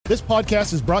This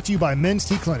podcast is brought to you by Men's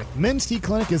T Clinic. Men's T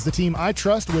Clinic is the team I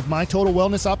trust with my total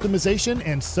wellness optimization,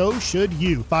 and so should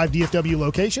you. 5 DFW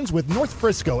locations with North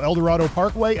Frisco, El Dorado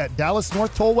Parkway at Dallas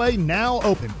North Tollway now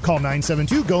open. Call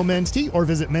 972-GO-MEN'S-T or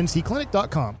visit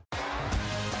mensteclinic.com.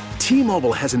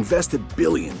 T-Mobile has invested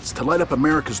billions to light up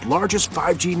America's largest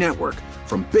 5G network,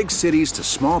 from big cities to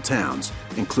small towns,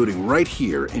 including right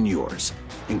here in yours.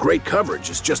 And great coverage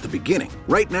is just the beginning.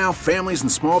 Right now, families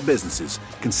and small businesses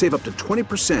can save up to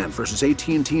 20% versus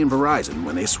AT&T and Verizon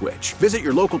when they switch. Visit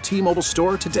your local T-Mobile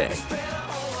store today.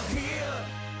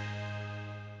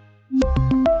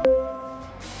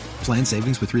 Plan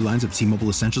savings with 3 lines of T-Mobile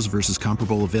Essentials versus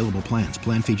comparable available plans.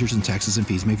 Plan features and taxes and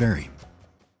fees may vary.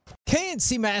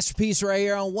 KNC Masterpiece right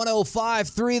here on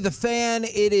 105.3 The Fan.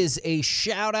 It is a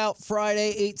shout-out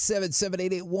Friday,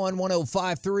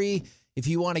 877-881-1053. If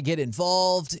you want to get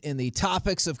involved in the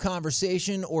topics of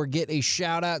conversation or get a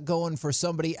shout-out going for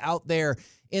somebody out there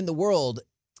in the world,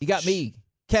 you got me,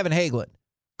 Kevin Hagelin,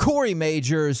 Corey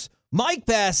Majors, Mike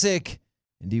Bassick,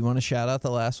 and do you want to shout out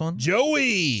the last one?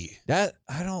 Joey. I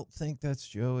don't think that's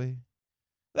Joey.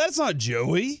 That's not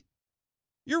Joey.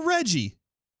 You're Reggie.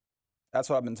 That's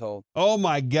what I've been told. Oh,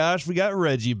 my gosh. We got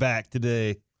Reggie back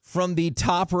today. From the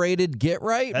top-rated Get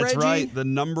Right, That's Reggie? right. The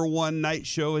 #1 night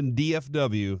show in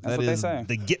DFW. That's what they say.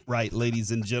 The Get Right,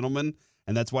 ladies and gentlemen.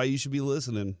 And that's why you should be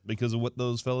listening, because of what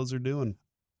those fellas are doing.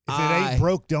 If it ain't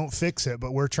broke, don't fix it.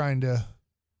 But we're trying to.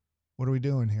 What are we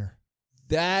doing here?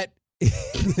 That.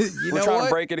 We're trying to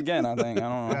break it again, I think. I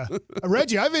don't know. Yeah.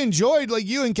 Reggie, I've enjoyed, like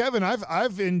you and Kevin,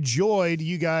 I've enjoyed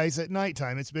you guys at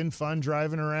nighttime. It's been fun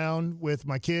driving around with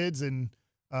my kids and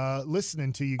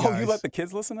listening to you guys. Oh, you let the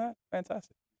kids listen to that?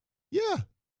 Fantastic. Yeah.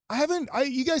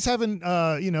 You guys haven't,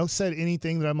 said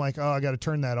anything that I'm like, oh, I got to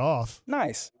turn that off.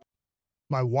 Nice.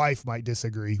 My wife might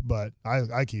disagree, but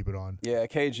I keep it on. Yeah,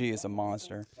 KG is a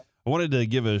monster. I wanted to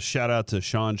give a shout out to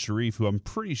Sean Sharif, who I'm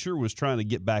pretty sure was trying to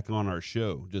get back on our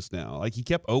show just now. Like, he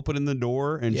kept opening the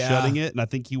door and shutting it, and I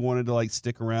think he wanted to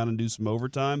stick around and do some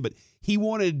overtime, but he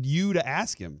wanted you to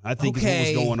ask him, I think is what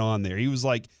was going on there. He was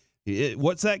like,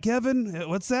 what's that, Kevin?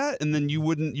 What's that? And then you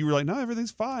were like, no,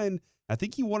 everything's fine. I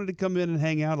think he wanted to come in and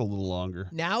hang out a little longer.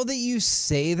 Now that you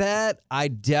say that, I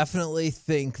definitely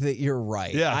think that you're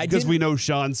right. Yeah, because we know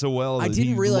Sean so well. I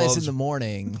didn't realize in the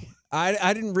morning.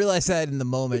 I didn't realize that in the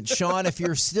moment. Sean, if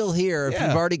you're still here, if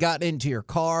you've already gotten into your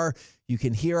car, you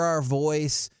can hear our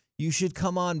voice, you should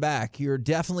come on back. You're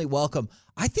definitely welcome.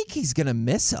 I think he's going to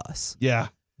miss us. Yeah.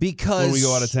 Because when we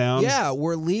go out of town? Yeah,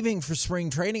 we're leaving for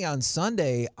spring training on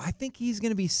Sunday. I think he's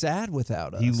going to be sad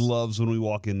without us. He loves when we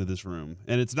walk into this room.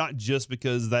 And it's not just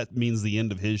because that means the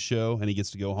end of his show and he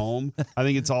gets to go home. I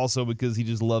think it's also because he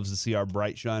just loves to see our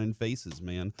bright, shining faces,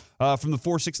 man. From the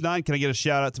 469, can I get a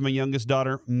shout out to my youngest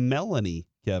daughter, Melanie,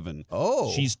 Kevin?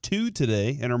 Oh. She's 2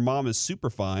 today, and her mom is super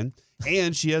fine.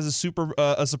 And she has a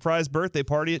surprise birthday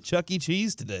party at Chuck E.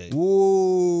 Cheese today.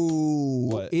 Ooh.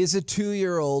 What? Is a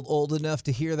 2-year-old old enough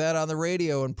to hear that on the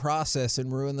radio and process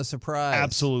and ruin the surprise?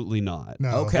 Absolutely not.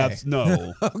 No. Okay.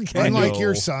 No. Okay. Unlike No.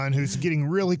 your son, who's getting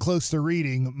really close to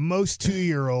reading, most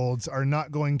 2-year-olds are not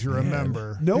going to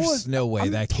remember. There's no way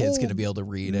I'm that kid's told going to be able to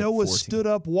read at Noah 14. stood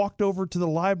up, walked over to the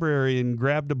library, and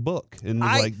grabbed a book and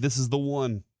was like, this is the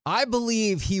one. I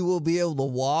believe he will be able to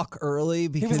walk early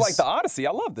because He was like the Odyssey.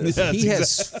 I love this. Yeah. he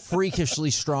That's has freakishly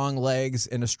strong legs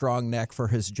and a strong neck for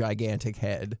his gigantic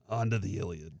head. Onto the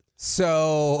Iliad.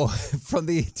 So from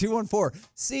the 214,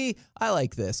 see, I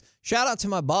like this. Shout out to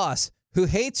my boss who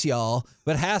hates y'all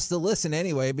but has to listen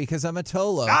anyway because I'm a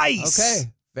Tolo. Nice.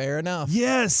 Okay, fair enough.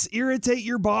 Yes, irritate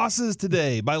your bosses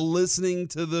today by listening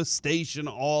to the station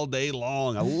all day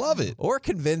long. I love it. Or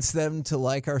convince them to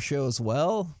like our show as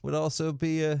well would also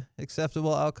be a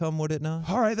acceptable outcome, would it not?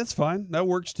 All right, that's fine. That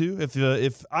works too. Who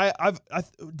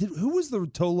was the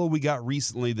Tolo we got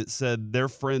recently that said their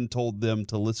friend told them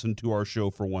to listen to our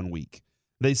show for 1 week?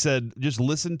 They said just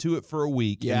listen to it for a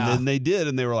week, Yeah. and then they did,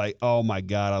 and they were like, "Oh my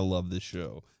God, I love this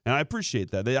show," and I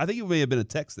appreciate that. I think it may have been a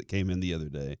text that came in the other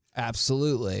day.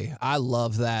 Absolutely. I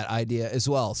love that idea as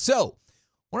well. So,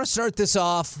 I want to start this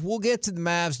off. We'll get to the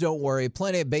Mavs, don't worry.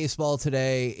 Plenty of baseball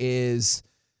today.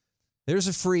 There's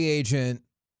a free agent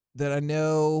that I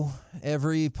know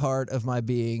every part of my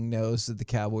being knows that the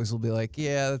Cowboys will be like,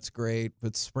 yeah, that's great,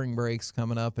 but spring break's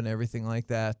coming up and everything like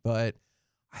that, but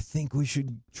I think we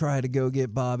should try to go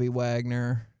get Bobby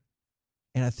Wagner,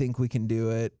 and I think we can do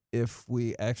it if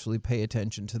we actually pay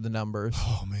attention to the numbers.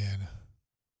 Oh, man.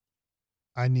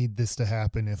 I need this to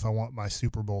happen if I want my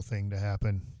Super Bowl thing to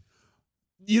happen.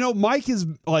 Mike is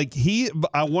like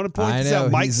I want to point this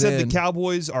out. Mike said the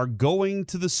Cowboys are going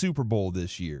to the Super Bowl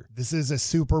this year. This is a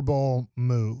Super Bowl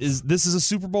move. This is a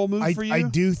Super Bowl move for you? I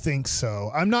do think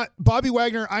so. I'm not Bobby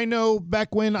Wagner. I know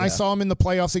back when I saw him in the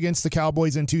playoffs against the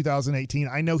Cowboys in 2018.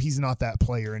 I know he's not that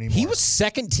player anymore. He was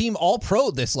second team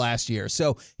All-Pro this last year,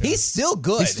 so he's still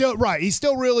good. He's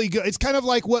still really good. It's kind of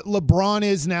like what LeBron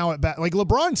is now at like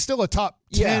LeBron's still a top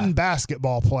 10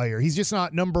 basketball player. He's just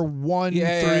not number 1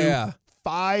 through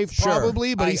 5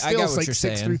 probably, but he's still like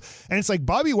 6'3". And it's like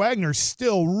Bobby Wagner's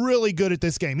still really good at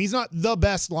this game. He's not the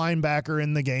best linebacker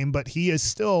in the game, but he is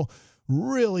still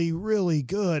really, really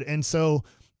good. And so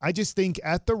I just think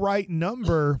at the right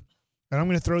number, and I'm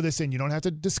going to throw this in, you don't have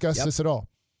to discuss this at all.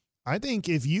 I think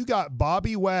if you got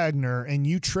Bobby Wagner and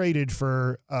you traded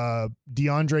for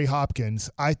DeAndre Hopkins,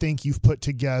 I think you've put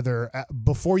together,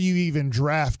 before you even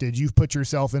drafted, you've put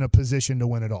yourself in a position to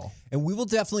win it all. And we will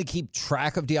definitely keep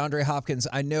track of DeAndre Hopkins.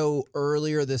 I know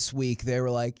earlier this week they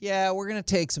were like, we're going to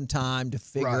take some time to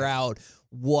figure out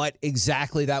what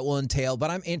exactly that will entail, but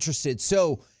I'm interested.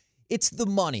 So it's the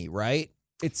money, right?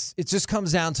 It just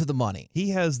comes down to the money.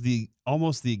 He has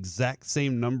almost the exact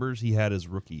same numbers he had his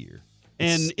rookie year.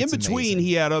 And in between,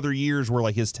 he had other years where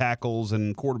like his tackles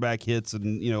and quarterback hits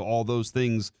and, all those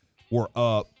things were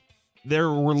up.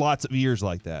 There were lots of years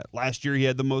like that. Last year, he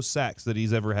had the most sacks that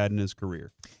he's ever had in his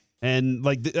career. And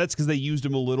like that's because they used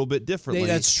him a little bit differently.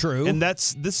 That's true. And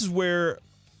this is where,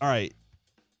 all right,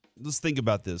 let's think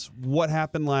about this. What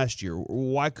happened last year?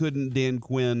 Why couldn't Dan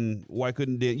Quinn,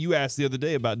 you asked the other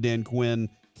day about Dan Quinn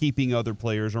keeping other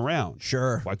players around.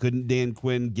 Sure. Why couldn't Dan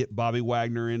Quinn get Bobby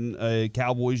Wagner in a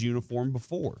Cowboys uniform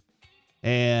before?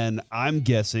 And I'm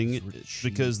guessing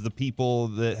because the people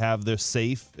that have their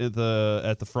safe at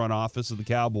the front office of the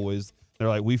Cowboys, they're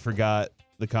like, we forgot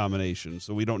the combination,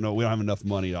 so we don't have enough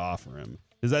money to offer him.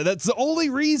 That's the only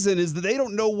reason is that they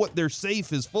don't know what their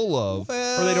safe is full of,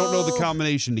 or they don't know the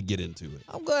combination to get into it.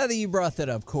 I'm glad that you brought that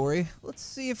up, Corey. Let's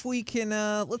see if we can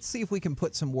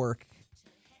put some work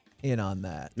in on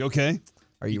that. Okay.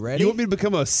 Are you ready? You want me to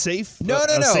become a safe No.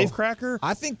 safe cracker?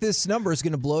 I think this number is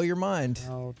going to blow your mind.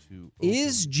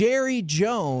 Is Jerry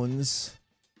Jones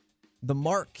the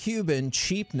Mark Cuban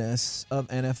cheapness of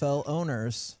NFL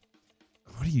owners?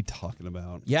 What are you talking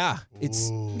about? Yeah, it's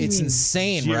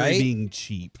insane, Jerry right? Being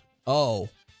cheap. Oh,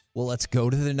 well, let's go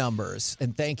to the numbers.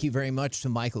 And thank you very much to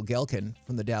Michael Gelkin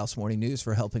from the Dallas Morning News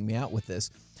for helping me out with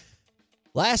this.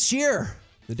 Last year,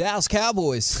 the Dallas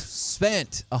Cowboys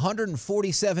spent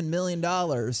 $147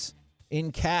 million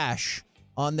in cash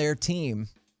on their team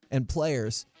and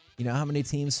players. You know how many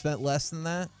teams spent less than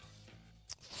that?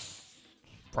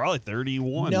 Probably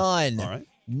 31. None. All right.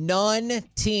 None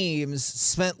teams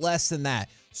spent less than that.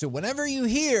 So whenever you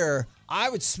hear, I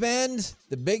would spend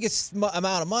the biggest amount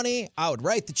of money, I would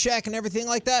write the check and everything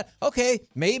like that. Okay,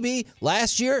 maybe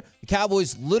last year, the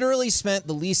Cowboys literally spent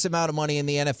the least amount of money in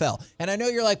the NFL. And I know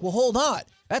you're like, well, hold on.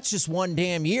 That's just one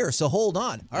damn year, so hold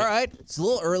on. All right, it's a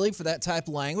little early for that type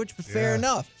of language, but fair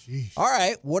enough. Geez. All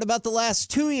right, what about the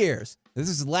last 2 years? This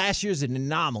is last year's an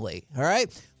anomaly, all right?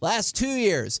 Last 2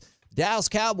 years, Dallas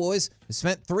Cowboys have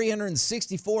spent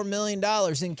 $364 million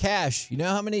in cash. You know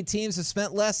how many teams have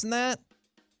spent less than that?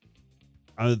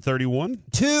 31?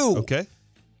 2. Okay.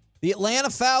 The Atlanta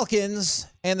Falcons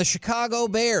and the Chicago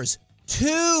Bears,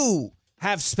 2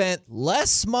 have spent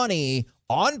less money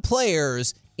on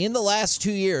players in the last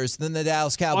 2 years than the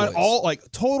Dallas Cowboys. On all,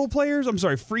 like, total players? I'm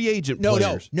sorry, free agent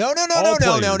players. No.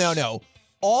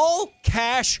 All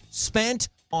cash spent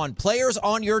on players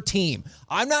on your team.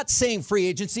 I'm not saying free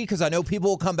agency because I know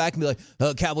people will come back and be like,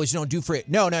 oh, Cowboys don't do free.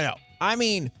 No. I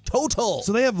mean total.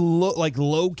 So they have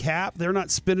low cap? They're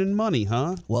not spending money,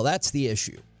 huh? Well, that's the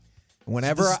issue.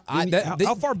 Whenever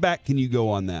how far back can you go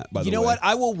on that, by the way? You know what?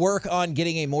 I will work on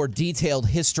getting a more detailed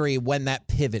history when that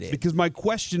pivoted. Because my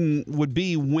question would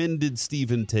be, when did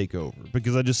Steven take over?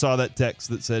 Because I just saw that text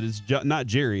that said it's not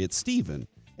Jerry, it's Steven.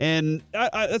 And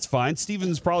that's fine.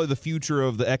 Steven's probably the future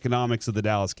of the economics of the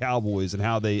Dallas Cowboys and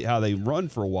how they run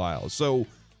for a while. So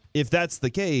if that's the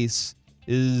case,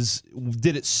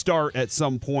 did it start at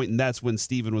some point and that's when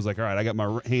Steven was like, all right, I got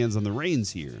my hands on the reins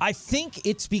here? I think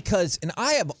it's because, and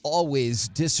I have always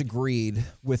disagreed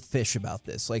with Fish about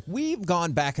this. Like, we've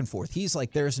gone back and forth. He's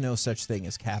like, there's no such thing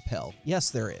as cap hell.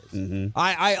 Yes, there is. Mm-hmm.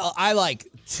 I like,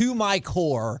 to my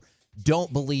core,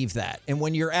 don't believe that. And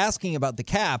when you're asking about the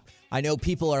cap, I know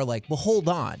people are like, well, hold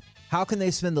on. how can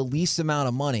they spend the least amount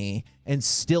of money and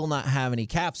still not have any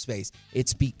cap space?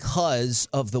 It's because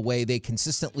of the way they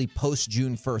consistently post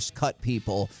June 1st cut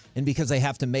people, and because they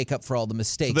have to make up for all the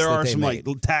mistakes. So there are they some made.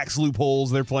 like tax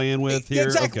loopholes they're playing with here.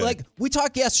 Exactly. Okay. Like we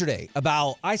talked yesterday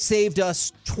about, I saved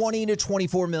us $20 to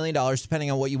 $24 million,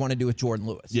 depending on what you want to do with Jordan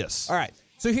Lewis. Yes. All right.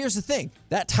 So here's the thing.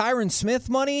 That Tyron Smith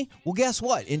money, well, guess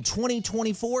what? In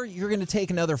 2024, you're going to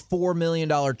take another $4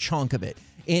 million chunk of it.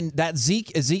 In that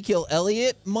Ezekiel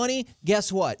Elliott money,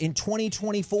 guess what? In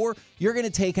 2024, you're going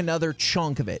to take another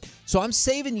chunk of it. So I'm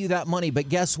saving you that money, but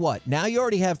guess what? Now you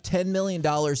already have $10 million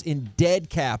in dead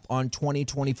cap on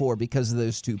 2024 because of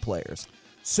those two players.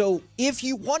 So if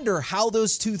you wonder how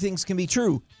those two things can be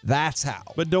true, that's how.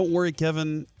 But don't worry,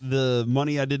 Kevin. The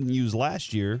money I didn't use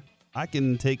last year, I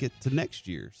can take it to next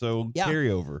year. So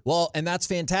carry over. Well, and that's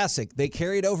fantastic. They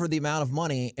carried over the amount of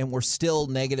money, and we're still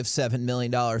negative $7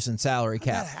 million in salary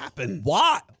cap. How did that happen?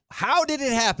 What? How did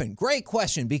it happen? Great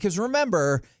question. Because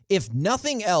remember, if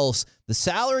nothing else, the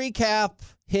salary cap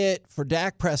hit for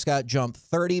Dak Prescott jumped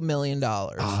 $30 million.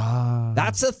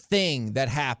 That's a thing that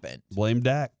happened. Blame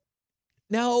Dak.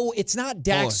 No, it's not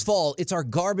Dak's fault. It's our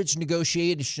garbage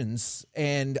negotiations,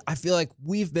 and I feel like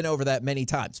we've been over that many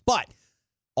times. But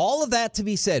all of that to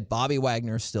be said, Bobby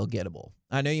Wagner is still gettable.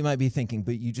 I know you might be thinking,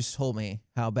 but you just told me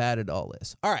how bad it all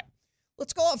is. All right,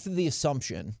 let's go off of the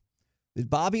assumption that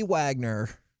Bobby Wagner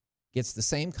gets the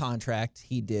same contract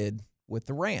he did with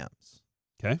the Rams.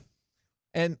 Okay.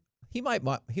 And he might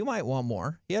want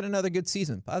more. He had another good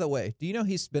season. By the way, do you know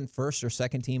he's been first or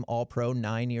second team All-Pro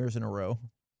 9 years in a row?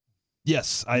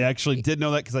 Yes, I actually did know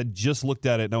that because I just looked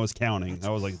at it and I was counting. I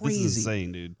was like, this crazy. is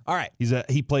insane, dude. All right.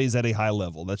 He plays at a high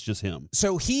level. That's just him.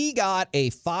 So he got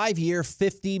a 5-year,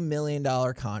 $50 million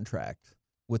contract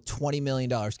with $20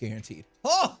 million guaranteed.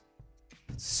 Oh,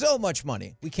 so much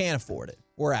money. We can't afford it.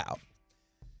 We're out.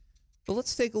 But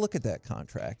let's take a look at that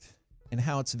contract and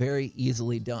how it's very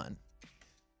easily done.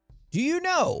 Do you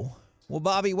know what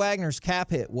Bobby Wagner's cap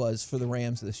hit was for the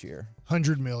Rams this year?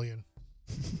 $100 million.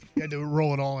 You had to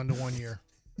roll it all into 1 year.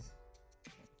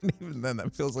 Even then,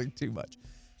 that feels like too much.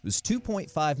 It was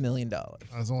 $2.5 million.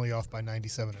 I was only off by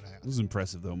 97.5. This is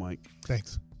impressive, though, Mike.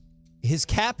 Thanks. His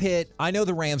cap hit, I know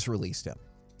the Rams released him.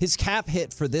 His cap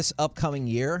hit for this upcoming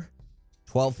year,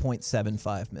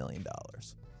 $12.75 million.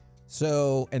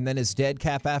 So, and then his dead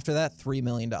cap after that, $3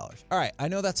 million. All right, I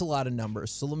know that's a lot of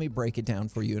numbers, so let me break it down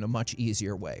for you in a much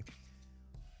easier way.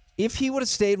 If he would have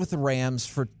stayed with the Rams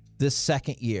for this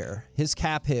second year, his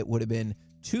cap hit would have been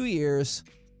 2 years,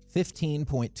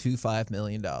 $15.25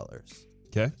 million.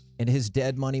 Okay. And his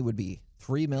dead money would be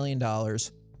 $3 million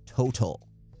total.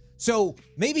 So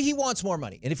maybe he wants more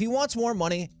money. And if he wants more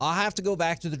money, I'll have to go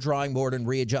back to the drawing board and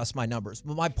readjust my numbers.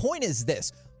 But my point is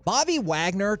this. Bobby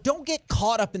Wagner, don't get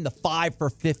caught up in the 5 for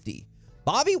 50.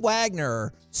 Bobby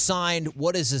Wagner signed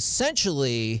what is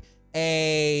essentially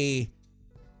a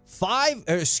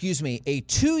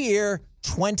 2-year,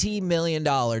 $20 million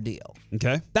deal.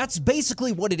 Okay. That's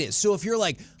basically what it is. So if you're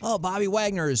like, oh, Bobby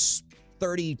Wagner is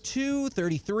 32,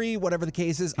 33, whatever the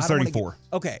case is. He's 34.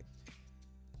 Okay.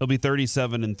 He'll be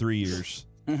 37 in 3 years.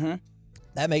 Mm-hmm.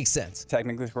 That makes sense.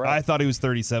 Technically correct. I thought he was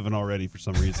 37 already for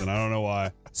some reason. I don't know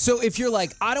why. So if you're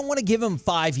like, I don't want to give him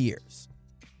 5 years.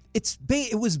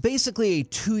 It was basically a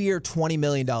 2-year, $20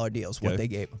 million deal is what they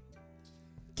gave him.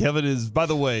 Kevin is, by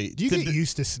the way. Do you get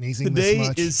used to sneezing this much?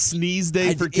 Today is sneeze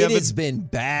day for Kevin. It has been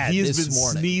bad this morning. He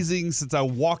has been sneezing since I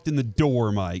walked in the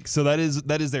door, Mike. So that is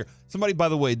there. Somebody, by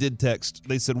the way, did text.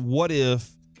 They said, what if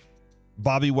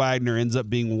Bobby Wagner ends up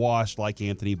being washed like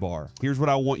Anthony Barr? Here's what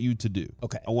I want you to do.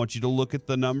 Okay. I want you to look at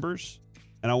the numbers,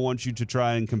 and I want you to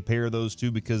try and compare those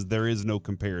two because there is no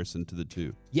comparison to the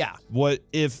two. Yeah. What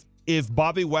if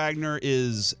Bobby Wagner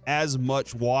is as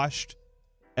much washed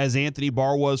as Anthony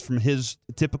Barr was from his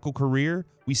typical career,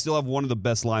 we still have one of the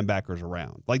best linebackers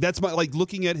around. Like that's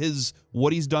looking at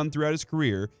what he's done throughout his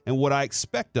career and what I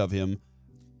expect of him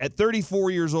at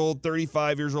 34 years old,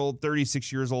 35 years old,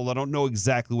 36 years old. I don't know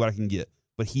exactly what I can get,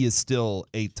 but he is still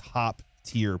a top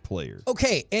tier player.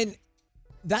 Okay, and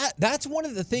that's one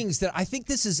of the things that I think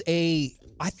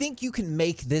I think you can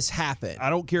make this happen.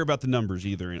 I don't care about the numbers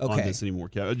either on this anymore,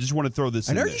 Kevin. I just want to throw this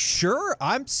in there. And are you sure?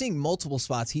 I'm seeing multiple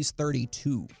spots. He's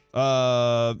 32.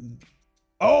 Oh,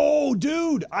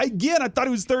 dude. I thought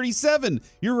he was 37.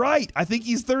 You're right. I think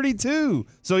he's 32.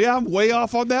 So, yeah, I'm way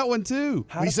off on that one, too.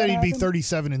 We said he'd be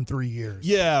 37 in 3 years.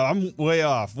 Yeah, I'm way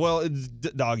off. Well, it's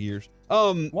dog years.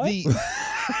 What?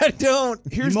 I don't.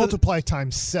 You multiply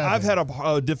times 7. I've had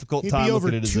a difficult time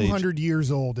looking at his age. He'd be over 200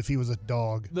 years old if he was a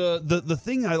dog. The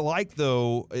thing I like,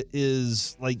 though,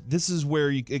 is like this is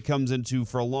where it comes into,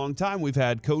 for a long time, we've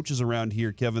had coaches around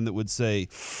here, Kevin, that would say,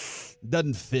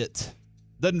 doesn't fit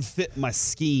my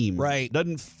scheme. Right.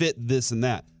 Doesn't fit this and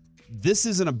that. This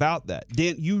isn't about that.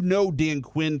 Dan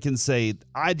Quinn can say,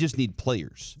 I just need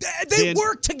players. They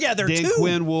work together, Dan too.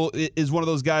 Quinn is one of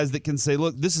those guys that can say,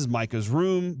 look, this is Micah's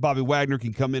room. Bobby Wagner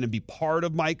can come in and be part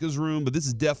of Micah's room, but this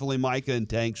is definitely Micah and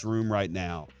Tank's room right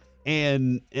now.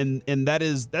 And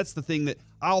that's the thing, that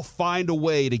I'll find a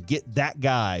way to get that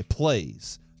guy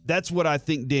plays. That's what I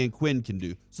think Dan Quinn can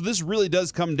do. So this really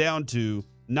does come down to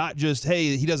not just,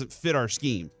 hey, he doesn't fit our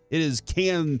scheme. It is,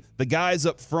 can the guys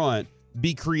up front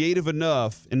be creative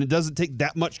enough, and it doesn't take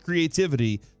that much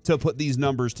creativity to put these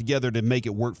numbers together to make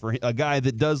it work for a guy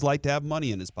that does like to have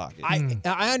money in his pocket.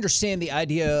 I understand the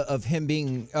idea of him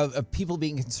being of people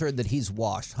being concerned that he's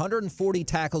washed. 140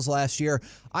 tackles last year.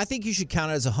 I think you should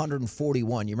count it as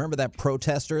 141. You remember that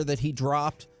protester that he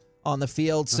dropped on the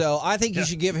field? So I think you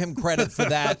should give him credit for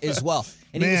that as well.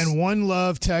 And One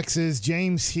Love Texas,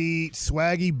 James Heat,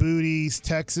 Swaggy Booties,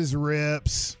 Texas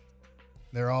Rips.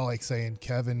 They're all like saying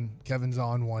Kevin's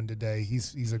on one today.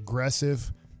 He's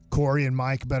aggressive. Corey and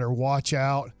Mike better watch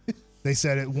out. They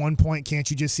said at one point,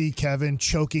 can't you just see Kevin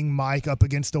choking Mike up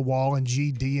against a wall and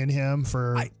GDing him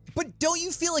for... But don't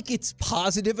you feel like it's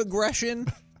positive aggression?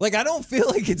 Like, I don't feel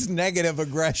like it's negative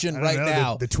aggression right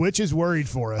now. The Twitch is worried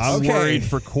for us. I'm worried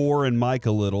for Core and Mike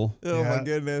a little. Oh, my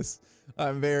goodness.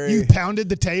 I'm very... You pounded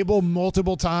the table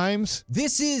multiple times.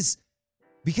 This is...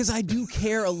 Because I do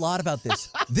care a lot about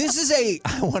this. I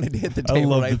wanted to hit the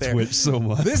table right there. I love the Twitch so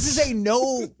much. This is a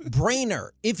no-brainer.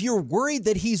 If you're worried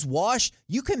that he's washed,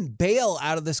 you can bail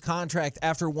out of this contract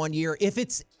after 1 year if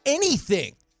it's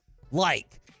anything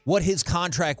like what his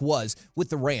contract was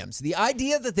with the Rams. The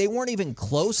idea that they weren't even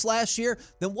close last year,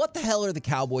 then what the hell are the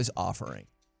Cowboys offering?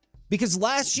 Because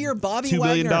last year, Bobby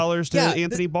Wagner... $2 million to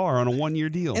Anthony Barr on a 1-year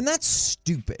deal. And that's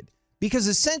stupid. Because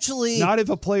essentially... Not if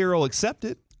a player will accept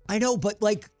it. I know, but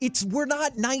like we're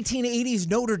not 1980s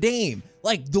Notre Dame.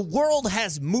 Like, the world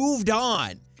has moved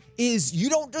on. You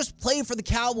don't just play for the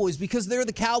Cowboys because they're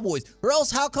the Cowboys. Or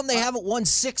else how come they haven't won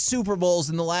 6 Super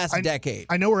Bowls in the last decade?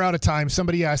 I know we're out of time.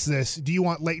 Somebody asked this. Do you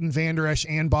want Leighton Vander Esch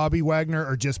and Bobby Wagner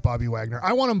or just Bobby Wagner?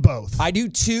 I want them both. I do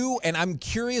too, and I'm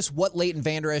curious what Leighton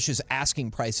Vander Esch's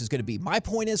asking price is going to be. My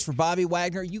point is, for Bobby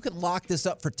Wagner, you can lock this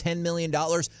up for $10 million,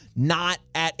 not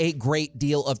at a great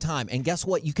deal of time. And guess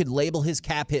what? You could label his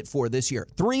cap hit for this year.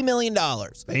 $3 million.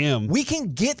 Bam. We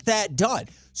can get that done.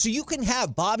 So you can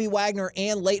have Bobby Wagner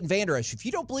and Leighton Vander Esch. If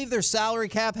you don't believe there's salary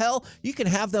cap hell, you can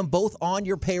have them both on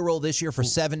your payroll this year for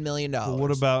 $7 million. Well,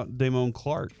 what about Damone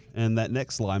Clark and that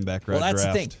next linebacker? Well, that's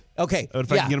the thing. Okay. What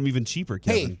if I can get him even cheaper,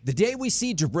 Kevin? Hey, the day we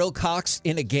see Jabril Cox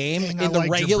in a game in the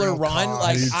regular run,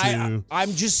 when's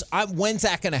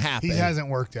that going to happen? He hasn't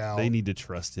worked out. They need to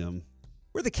trust him.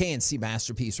 We're the KNC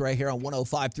Masterpiece right here on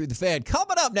 105 through the Fan.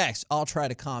 Coming up next, I'll try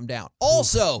to calm down.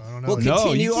 Also, we'll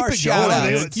continue our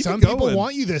shout-outs. Some people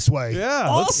want you this way. Yeah,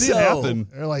 let's see it happen.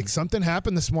 They're like, something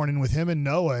happened this morning with him and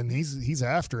Noah, and he's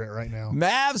after it right now.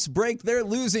 Mavs break their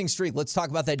losing streak. Let's talk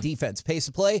about that defense, pace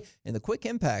of play, and the quick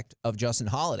impact of Justin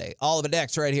Holiday. All of it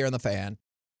next right here on the Fan.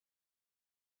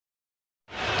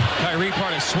 Kyrie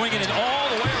Carter swinging it all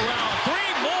the way around. 3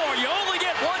 more. You only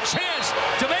get one chance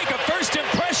to make a first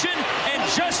impression.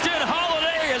 Justin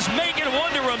Holiday is making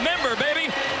one to remember, baby.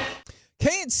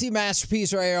 KNC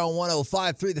Masterpiece right here on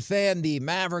 105 through the Fan. The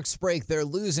Mavericks break their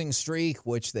losing streak,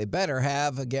 which they better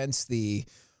have, against the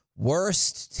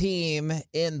worst team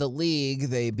in the league.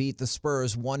 They beat the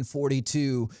Spurs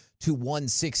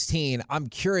 142-116. I'm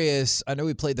curious. I know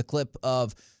we played the clip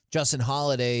of Justin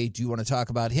Holiday. Do you want to talk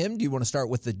about him? Do you want to start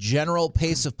with the general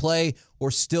pace of play or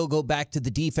still go back to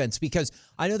the defense? Because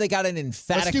I know they got an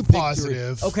emphatic victory. Let's do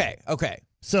positive. Okay.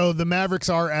 So the Mavericks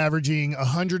are averaging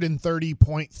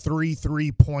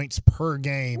 130.33 points per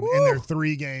game in their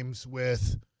 3 games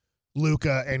with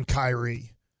Luka and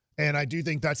Kyrie. And I do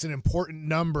think that's an important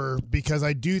number because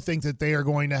I do think that they are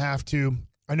going to have to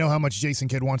 – I know how much Jason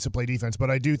Kidd wants to play defense,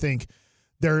 but I do think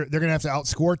they're going to have to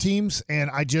outscore teams. And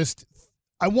I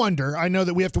wonder, I know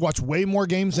that we have to watch way more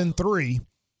games than 3,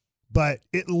 but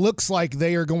it looks like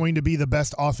they are going to be the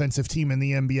best offensive team in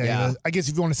the NBA. Yeah. I guess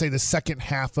if you want to say the second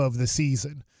half of the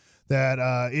season, that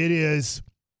it is,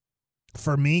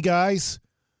 for me, guys,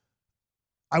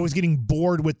 I was getting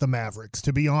bored with the Mavericks,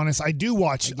 to be honest. I do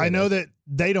watch. I know that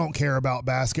they don't care about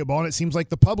basketball, and it seems like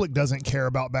the public doesn't care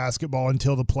about basketball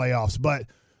until the playoffs, but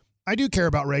I do care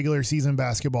about regular season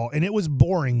basketball, and it was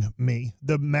boring me.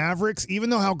 The Mavericks, even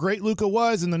though how great Luka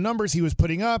was and the numbers he was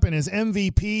putting up and his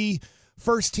MVP,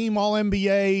 first-team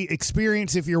All-NBA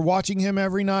experience, if you're watching him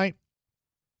every night,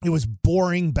 it was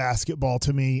boring basketball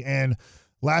to me. And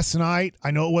last night, I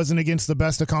know it wasn't against the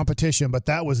best of competition, but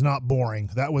that was not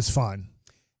boring. That was fun.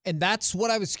 And that's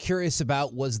what I was curious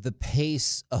about, was the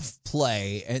pace of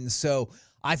play. And so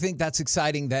I think that's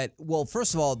exciting that, well,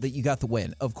 first of all, that you got the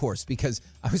win, of course, because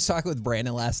I was talking with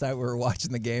Brandon last night. We were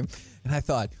watching the game, and I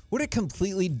thought, what a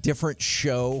completely different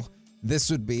show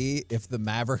this would be if the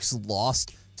Mavericks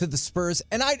lost to the Spurs.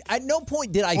 And at no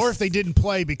point did I... Or if they didn't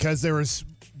play because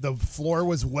the floor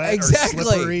was wet or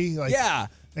slippery. Yeah.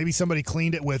 Maybe somebody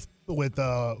cleaned it with what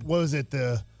was it?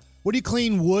 What do you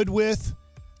clean wood with?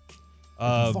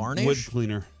 Varnish? Wood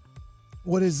cleaner.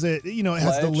 What is it? It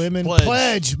has the Pledge? lemon.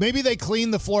 Pledge. Maybe they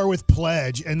cleaned the floor with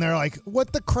Pledge, and they're like,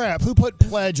 what the crap? Who put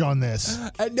Pledge on this?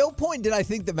 At no point did I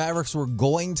think the Mavericks were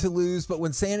going to lose, but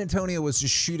when San Antonio was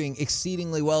just shooting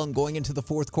exceedingly well and going into the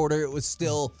fourth quarter, it was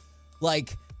still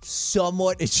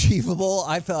somewhat achievable.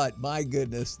 I thought, my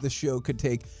goodness, the show could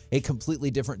take a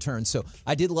completely different turn. So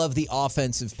I did love the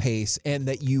offensive pace and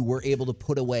that you were able to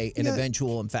put away an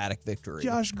eventual emphatic victory.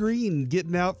 Josh Green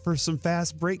getting out for some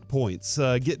fast break points,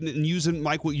 getting and using,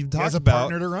 Mike, what you've talked As a about.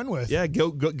 partner to run with. Yeah,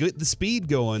 go get the speed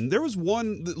going. There was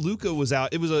one that Luka was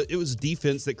out. It was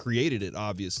defense that created it,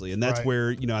 obviously, and that's Right.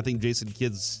 where I think Jason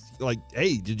Kidd's like,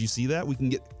 hey, did you see that? We can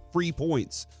get free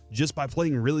points just by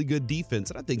playing really good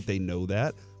defense, and I think they know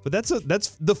that. But that's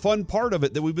the fun part of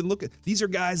it that we've been looking. These are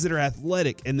guys that are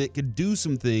athletic and that could do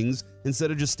some things instead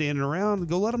of just standing around.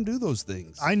 Go let them do those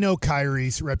things. I know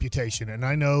Kyrie's reputation, and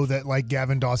I know that, like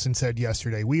Gavin Dawson said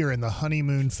yesterday, we are in the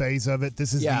honeymoon phase of it.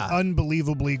 This is the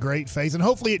unbelievably great phase, and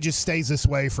hopefully it just stays this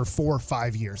way for 4 or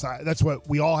 5 years. That's what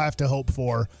we all have to hope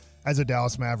for as a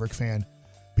Dallas Maverick fan,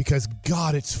 because,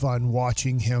 God, it's fun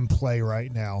watching him play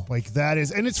right now.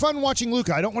 And it's fun watching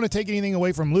Luka. I don't want to take anything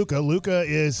away from Luka. Luka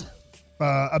is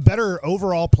a better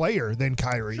overall player than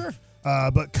Kyrie. Sure.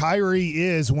 But Kyrie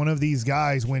is one of these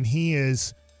guys, when he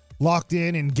is locked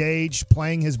in, engaged,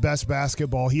 playing his best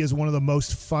basketball, he is one of the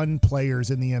most fun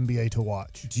players in the NBA to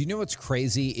watch. Do you know what's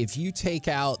crazy? If you take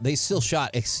out, they still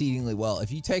shot exceedingly well.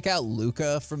 If you take out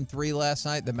Luka from 3 last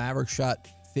night, the Mavericks shot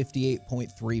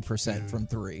 58.3% from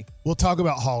 3. We'll talk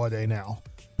about Holiday now,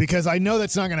 because I know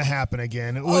that's not going to happen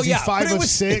again. It was 5 of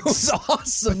 6. It was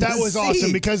awesome. But that was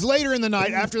awesome, because later in the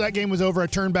night, after that game was over, I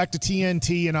turned back to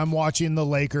TNT and I'm watching the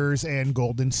Lakers and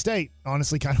Golden State.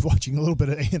 Honestly, kind of watching a little bit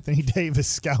of Anthony Davis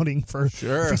scouting for if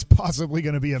he's possibly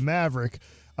going to be a Maverick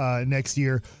next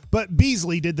year. But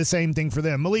Beasley did the same thing for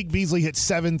them. Malik Beasley hit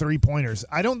 7 3-pointers.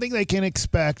 I don't think they can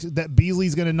expect that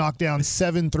Beasley's going to knock down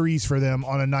 7 threes for them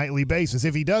on a nightly basis.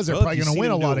 If he does, they're probably going to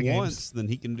win a lot of games. Once, then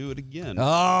he can do it again.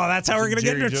 Oh, that's how we're going to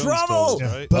get into trouble.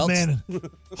 Right? But man,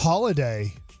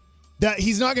 Holiday, that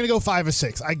he's not going to go 5 of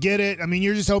 6. I get it. I mean,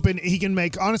 you're just hoping he can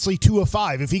make, honestly, 2 of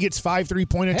 5. If he gets 5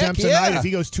 3-point attempts a night, if he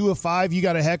goes 2 of 5, you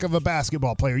got a heck of a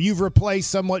basketball player. You've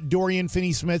replaced somewhat Dorian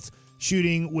Finney-Smith's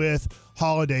shooting with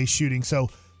Holiday shooting. So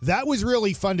that was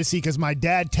really fun to see, because my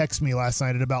dad texted me last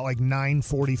night at about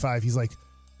 9:45. He's like,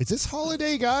 is this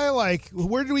Holiday guy?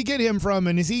 Where did we get him from?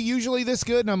 And is he usually this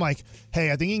good? And I'm like,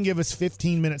 hey, I think he can give us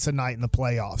 15 minutes a night in the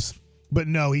playoffs. But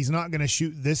no, he's not going to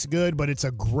shoot this good, but it's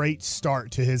a great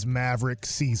start to his Maverick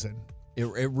season.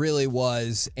 It really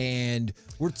was. And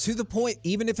we're to the point,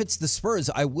 even if it's the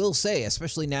Spurs, I will say,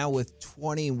 especially now with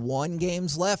 21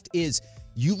 games left, is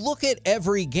you look at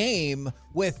every game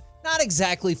with not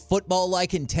exactly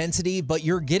football-like intensity, but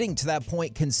you're getting to that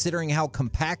point considering how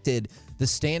compacted the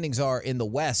standings are in the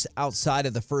West outside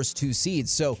of the first 2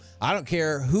 seeds. So I don't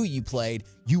care who you played,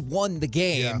 you won the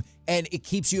game, and it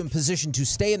keeps you in position to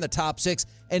stay in the top 6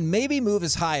 and maybe move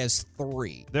as high as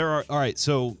 3. All right,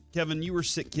 so Kevin, you were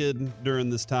sick kid during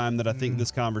this time that I think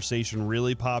this conversation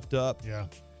really popped up. Yeah.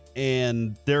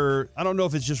 And I don't know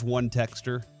if it's just one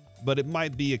texter, but it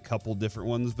might be a couple different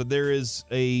ones. But there is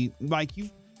Mike,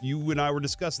 you and I were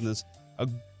discussing this,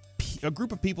 a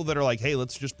group of people that are like, hey,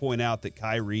 let's just point out that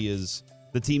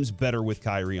the team's better with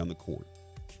Kyrie on the court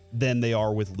than they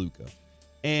are with Luka.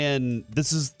 And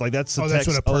this is that's a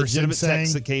legitimate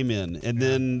text that came in. And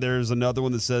then there's another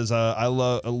one that says, I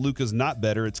love Luka's not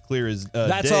better. It's clear as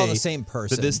that's day all the same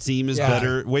person. that this team is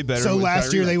better, way better. So with last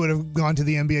Kyrie. year they would have gone to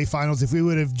the NBA Finals if we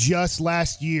would have just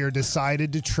last year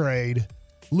decided to trade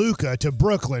Luka to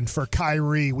Brooklyn for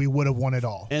Kyrie. We would have won it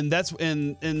all. And that's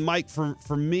and Mike, for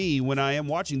me, when I am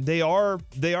watching, they are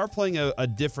playing a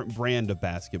different brand of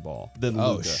basketball than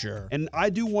Luka. Oh, sure. And I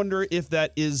do wonder if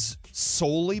that is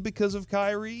solely because of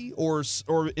Kyrie, or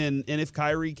if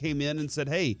Kyrie came in and said,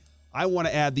 "Hey, I want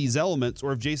to add these elements.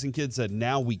 Or if Jason Kidd said,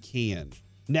 now we can.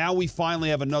 Now we finally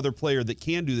have another player that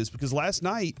can do this. Because last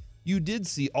night, you did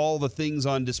see all the things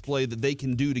on display that they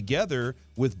can do together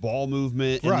with ball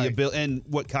movement and the ability, and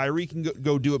what Kyrie can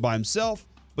go do it by himself,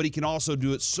 but he can also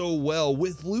do it so well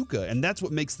with Luka, and that's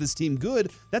what makes this team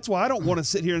good. That's why I don't want to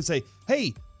sit here and say,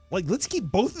 hey, like, let's keep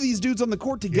both of these dudes on the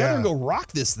court together and go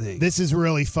rock this thing. This is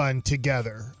really fun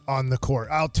together on the court.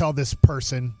 I'll tell this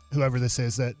person, whoever this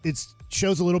is, that it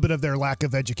shows a little bit of their lack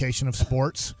of education of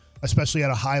sports, especially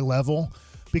at a high level.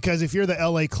 Because if you're the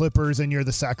LA Clippers and you're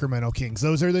the Sacramento Kings,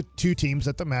 those are the two teams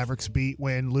that the Mavericks beat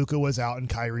when Luka was out and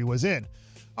Kyrie was in.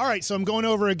 All right, so I'm going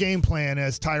over a game plan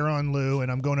as Tyronn Lue, and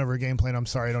I'm going over a game plan. I'm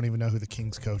sorry, I don't even know who the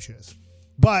Kings coach is.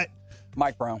 But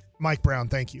Mike Brown,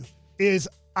 thank you.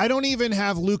 I don't even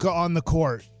have Luka on the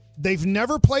court. They've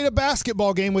never played a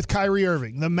basketball game with Kyrie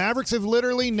Irving. The Mavericks have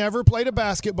literally never played a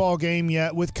basketball game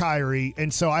yet with Kyrie,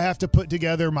 and so I have to put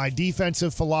together my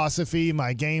defensive philosophy,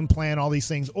 my game plan, all these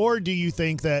things. Or do you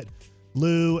think that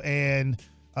Lou and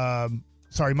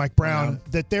Mike Brown,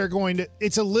 that they're going to –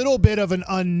 it's a little bit of an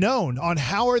unknown on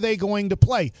how are they going to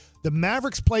play. The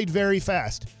Mavericks played very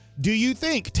fast. Do you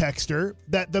think, Texter,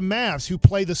 that the Mavs, who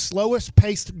play the slowest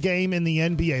paced game in the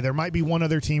NBA – there might be one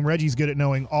other team. Reggie's good at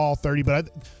knowing all 30, but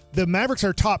the Mavericks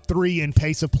are top 3 in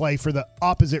pace of play for the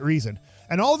opposite reason.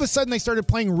 And all of a sudden they started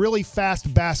playing really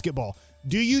fast basketball.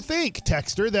 Do you think,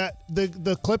 Texter, that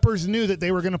the Clippers knew that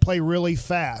they were going to play really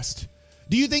fast?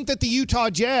 Do you think that the Utah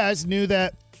Jazz knew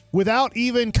that without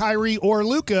even Kyrie or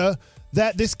Luka,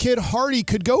 that this kid Hardy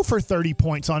could go for 30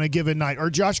 points on a given night, or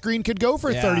Josh Green could go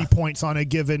for 30 points on a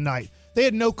given night? They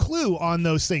had no clue on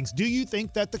those things. Do you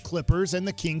think that the Clippers and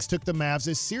the Kings took the Mavs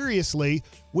as seriously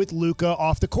with Luka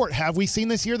off the court? Have we seen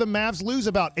this year the Mavs lose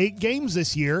about 8 games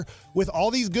this year with all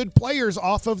these good players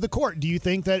off of the court? Do you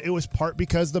think that it was part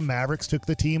because the Mavericks took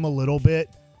the team a little bit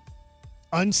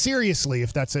unseriously,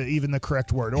 if that's even the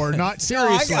correct word, or not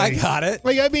seriously? I got it.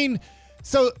 Like, I mean,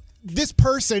 so this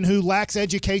person who lacks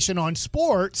education on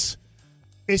sports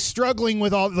is struggling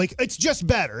with all, like, it's just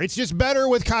better. It's just better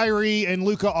with Kyrie and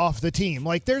Luka off the team.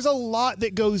 Like, there's a lot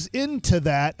that goes into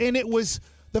that, and it was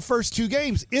the first 2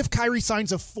 games. If Kyrie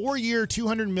signs a 4-year,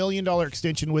 $200 million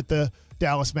extension with the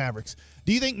Dallas Mavericks,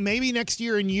 do you think maybe next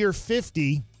year in year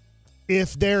 50,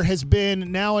 if there has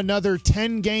been now another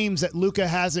 10 games that Luka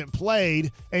hasn't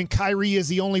played and Kyrie is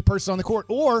the only person on the court?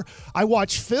 Or I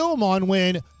watch film on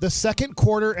when the second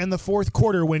quarter and the fourth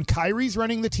quarter, when Kyrie's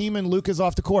running the team and Luka's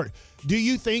off the court. Do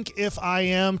you think if I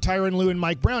am Tyronn Lue and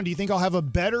Mike Brown, do you think I'll have a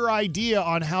better idea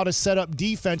on how to set up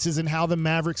defenses and how the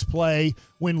Mavericks play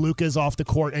when Luka's off the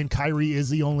court and Kyrie is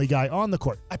the only guy on the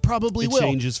court? I probably will. It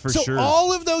changes for sure. So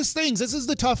all of those things, this is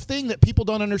the tough thing that people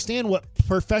don't understand, what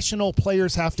professional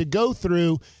players have to go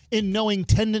through in knowing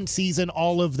tendencies and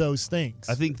all of those things.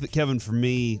 I think that, Kevin, for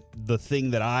me, the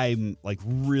thing that I'm like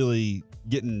really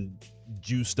getting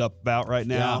juiced up about right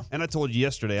now, and I told you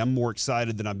yesterday, I'm more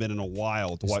excited than I've been in a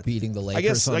while to watch beating the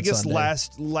Lakers. I guess Sunday.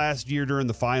 last year during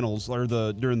the finals or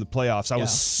during the playoffs, I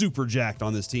was super jacked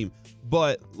on this team.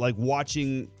 But like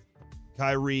watching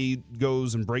Kyrie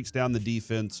goes and breaks down the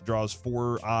defense, draws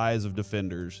 4 eyes of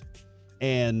defenders,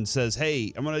 and says,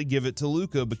 hey, I'm going to give it to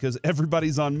Luka because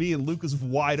everybody's on me and Luka's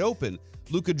wide open.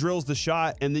 Luka drills the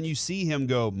shot, and then you see him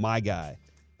go, my guy,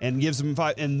 and gives him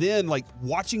 5. And then like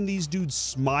watching these dudes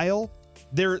smile,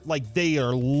 they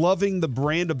are loving the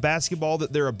brand of basketball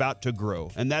that they're about to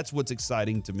grow. And that's what's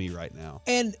exciting to me right now.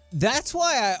 And that's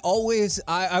why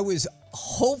I was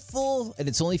hopeful, and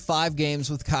it's only 5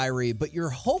 games with Kyrie, but you're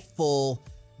hopeful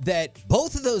that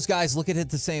both of those guys look at it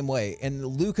the same way. And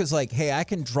Luka's like, hey, I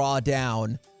can draw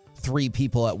down 3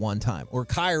 people at one time. Or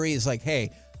Kyrie is like, hey,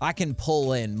 I can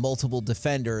pull in multiple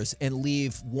defenders and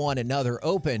leave one another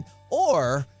open.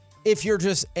 Or if you're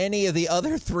just any of the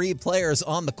other 3 players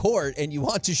on the court and you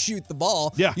want to shoot the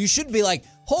ball, you should be like,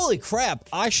 holy crap,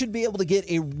 I should be able to get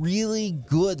a really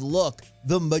good look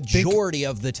the majority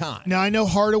of the time. Now, I know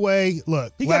Hardaway,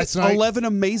 look, he got 11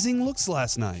 amazing looks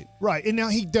last night. Right, and now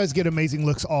he does get amazing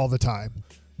looks all the time.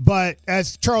 But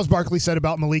as Charles Barkley said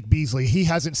about Malik Beasley, he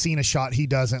hasn't seen a shot he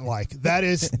doesn't like. That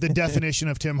is the definition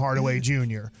of Tim Hardaway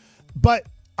Jr. But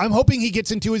I'm hoping he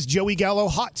gets into his Joey Gallo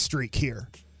hot streak here.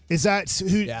 Is that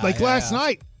who? Last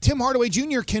night, Tim Hardaway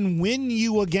Jr. can win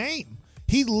you a game.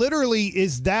 He literally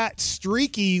is that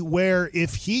streaky where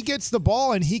if he gets the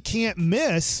ball and he can't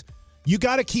miss, you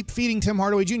got to keep feeding Tim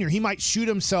Hardaway Jr. He might shoot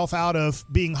himself out of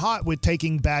being hot with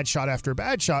taking bad shot after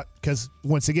bad shot because,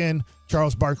 once again,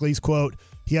 Charles Barkley's quote,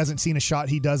 he hasn't seen a shot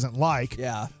he doesn't like.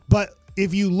 Yeah. But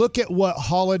if you look at what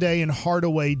Holiday and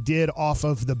Hardaway did off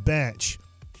of the bench,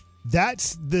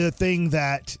 that's the thing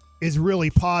that is really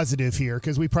positive here,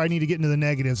 because we probably need to get into the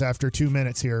negatives after 2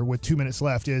 minutes here with 2 minutes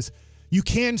left, is you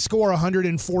can score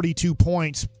 142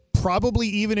 points probably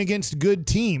even against good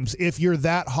teams if you're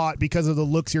that hot because of the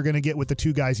looks you're going to get with the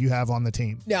two guys you have on the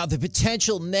team. Now, the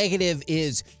potential negative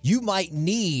is you might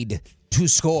need to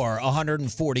score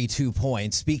 142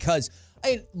 points because,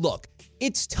 look,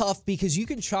 it's tough because you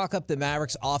can chalk up the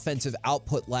Mavericks' offensive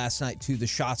output last night to the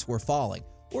shots were falling,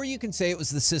 or you can say it was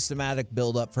the systematic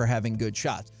buildup for having good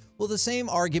shots. Well, the same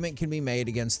argument can be made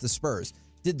against the Spurs.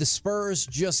 Did the Spurs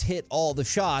just hit all the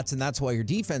shots and that's why your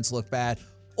defense looked bad,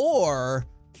 or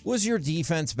was your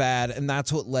defense bad and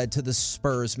that's what led to the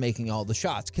Spurs making all the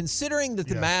shots? Considering that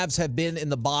the Mavs have been in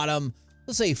the bottom,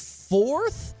 let's say,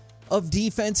 fourth of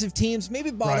defensive teams, maybe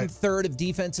bottom third of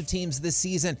defensive teams this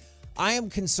season, I am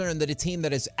concerned that a team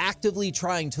that is actively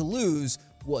trying to lose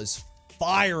was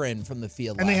firing from the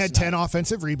field and last they had night. 10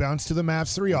 offensive rebounds to the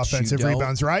Mavs 3 offensive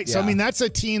rebounds, right? Yeah. So, I mean, that's a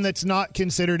team that's not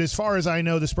considered, as far as I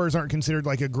know, the Spurs aren't considered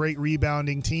like a great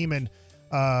rebounding team. And,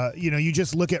 you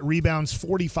just look at rebounds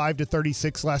 45 to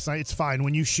 36 last night. It's fine.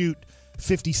 When you shoot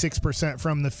 56%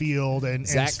 from the field and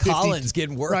Zach Collins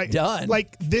getting work done.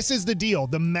 Like, this is the deal.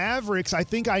 The Mavericks, I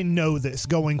think I know this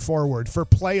going forward for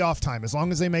playoff time, as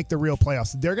long as they make the real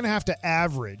playoffs, they're going to have to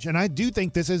average, and I do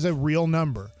think this is a real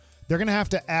number, they're going to have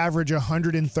to average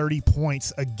 130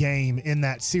 points a game in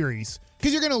that series,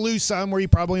 because you're going to lose some where you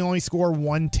probably only score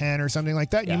 110 or something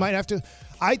like that. Yeah. You might have to.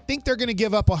 I think they're going to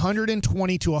give up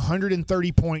 120 to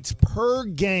 130 points per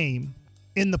game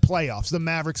in the playoffs. The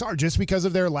Mavericks are, just because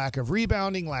of their lack of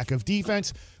rebounding, lack of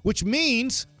defense, which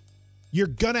means you're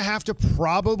going to have to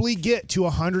probably get to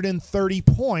 130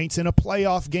 points in a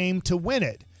playoff game to win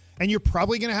it. And you're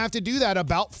probably going to have to do that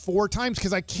about 4 times,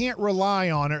 because I can't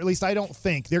rely on, or at least I don't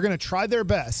think, they're going to try their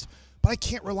best, but I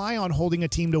can't rely on holding a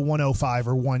team to 105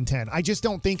 or 110. I just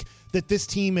don't think that this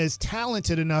team is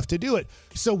talented enough to do it.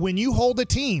 So when you hold a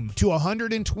team to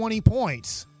 120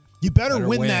 points, you better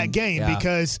win that game,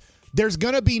 because there's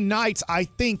going to be nights, I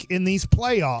think, in these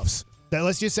playoffs that,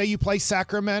 let's just say you play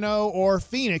Sacramento or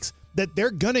Phoenix, that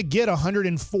they're going to get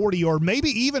 140 or maybe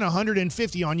even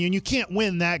 150 on you, and you can't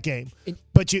win that game.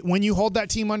 But when you hold that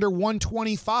team under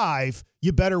 125,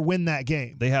 you better win that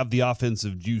game. They have the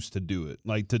offensive juice to do it,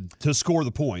 like to score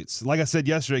the points. Like I said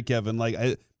yesterday, Kevin,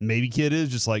 maybe Kid is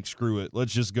just like, screw it.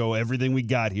 Let's just go everything we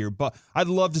got here. But I'd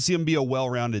love to see them be a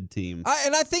well-rounded team.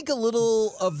 And I think a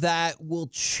little of that will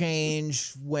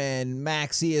change when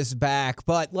Maxey is back.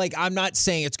 But, I'm not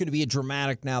saying it's going to be a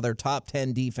dramatic now. They're top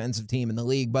 10 defensive team in the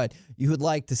league. But you would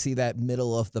like to see that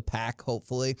middle of the pack,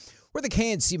 hopefully. We're the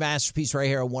KNC Masterpiece right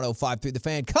here on 105.3 The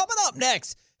Fan. Coming up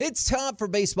next, it's time for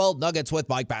Baseball Nuggets with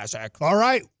Mike Basak. All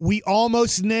right, we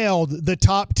almost nailed the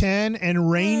top 10, and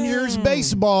Rangers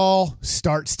baseball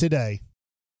starts today.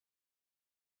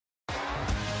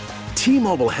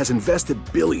 T-Mobile has invested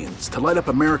billions to light up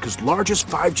America's largest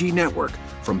 5G network,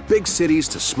 from big cities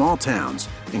to small towns,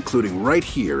 including right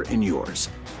here in yours.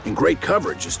 And great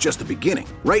coverage is just the beginning.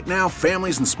 Right now,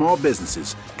 families and small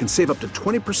businesses can save up to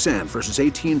 20% versus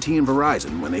AT&T and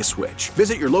Verizon when they switch.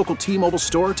 Visit your local T-Mobile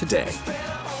store today.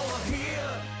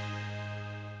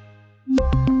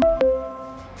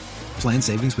 Plan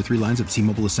savings with 3 lines of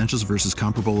T-Mobile Essentials versus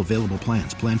comparable available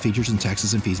plans. Plan features and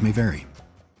taxes and fees may vary.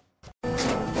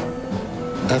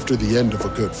 After the end of a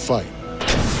good fight,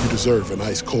 you deserve an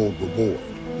ice-cold reward.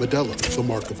 Modelo is the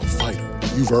mark of a fighter.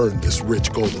 You've earned this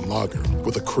rich golden lager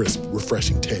with a crisp,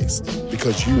 refreshing taste.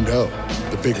 Because you know,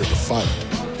 the bigger the fight,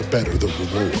 the better the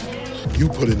reward. You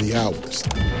put in the hours,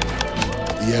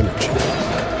 the energy,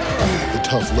 the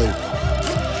tough labor.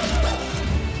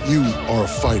 You are a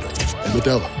fighter, and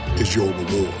Modelo is your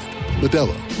reward.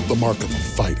 Modelo, the mark of a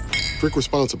fighter. Drink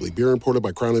responsibly. Beer imported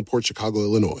by Crown Imports, Chicago,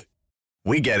 Illinois.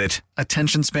 We get it.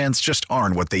 Attention spans just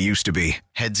aren't what they used to be.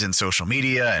 Heads in social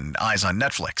media and eyes on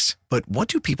Netflix. But what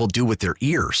do people do with their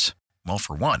ears? Well,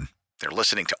 for one, they're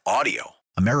listening to audio.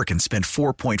 Americans spend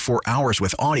 4.4 hours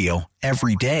with audio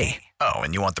every day. Oh,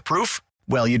 and you want the proof?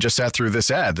 Well, you just sat through this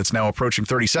ad that's now approaching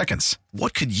 30 seconds.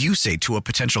 What could you say to a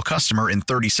potential customer in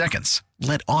 30 seconds?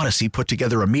 Let Odyssey put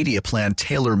together a media plan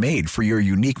tailor-made for your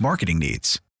unique marketing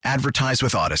needs. Advertise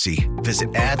with Odyssey.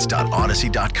 Visit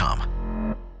ads.odyssey.com.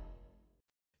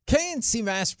 KNC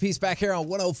Masterpiece back here on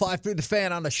 105.3 The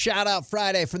Fan on a shout-out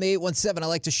Friday from the 817. I'd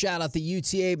like to shout out the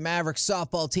UTA Mavericks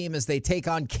softball team as they take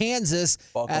on Kansas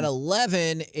at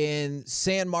 11 in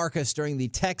San Marcos during the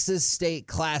Texas State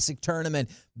Classic Tournament.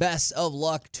 Best of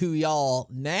luck to y'all.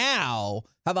 Now,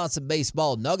 how about some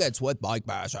Baseball Nuggets with Mike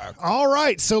Basak? All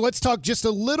right, so let's talk just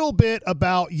a little bit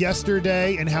about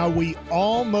yesterday and how we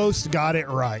almost got it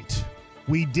right.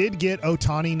 We did get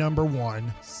Ohtani number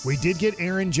 1. We did get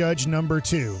Aaron Judge number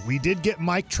 2. We did get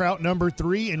Mike Trout number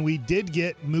 3, and we did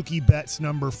get Mookie Betts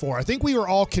number 4. I think we were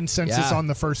all consensus on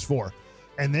the first 4.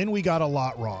 And then we got a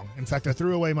lot wrong. In fact, I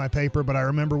threw away my paper, but I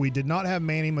remember we did not have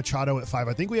Manny Machado at 5.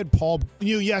 I think we had Paul.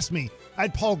 You asked me. I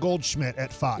had Paul Goldschmidt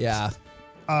at 5. Yeah.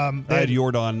 I had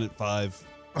Yordan at 5.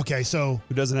 Okay, so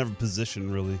who doesn't have a position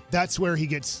really? That's where he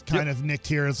gets kind of nicked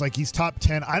here. It's like he's top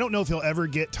 10. I don't know if he'll ever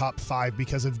get top 5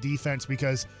 because of defense,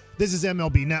 because this is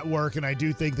MLB Network, and I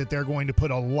do think that they're going to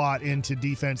put a lot into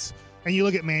defense. And you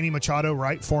look at Manny Machado,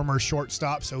 right? Former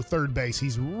shortstop, so third base.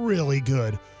 He's really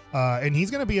good. And he's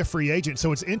going to be a free agent. So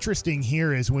what's interesting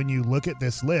here is when you look at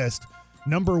this list,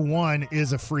 number 1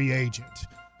 is a free agent.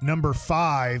 Number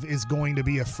 5 is going to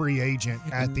be a free agent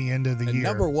at the end of the year.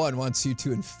 Number 1 wants you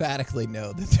to emphatically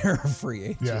know that they're a free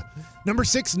agent. Yeah. Number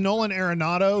 6, Nolan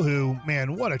Arenado, who,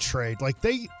 man, what a trade. Like,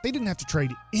 they didn't have to trade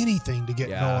anything to get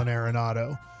Nolan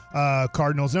Arenado.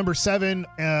 Cardinals. Number 7,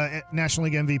 National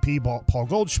League MVP, Paul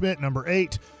Goldschmidt. Number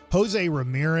 8, Jose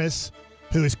Ramirez,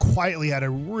 who has quietly had a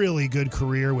really good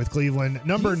career with Cleveland.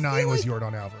 Number 9 was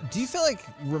Yordan Alvarez. Do you feel like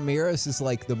Ramirez is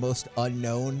like the most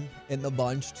unknown in the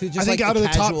bunch? To just I think like out of the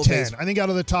top 10. base- I think out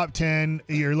of the top 10,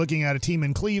 you're looking at a team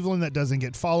in Cleveland that doesn't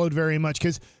get followed very much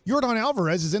because Yordan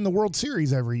Alvarez is in the World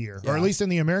Series every year, or at least in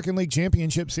the American League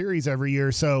Championship Series every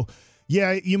year. So,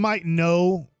 yeah, you might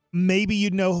know, maybe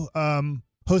you'd know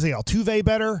Jose Altuve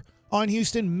better on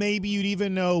Houston. Maybe you'd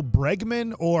even know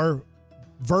Bregman or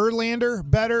Verlander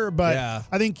better, but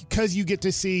I think because you get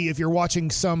to see, if you're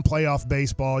watching some playoff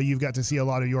baseball, you've got to see a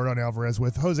lot of Yordan Alvarez,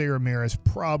 with Jose Ramirez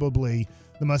probably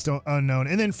the most unknown.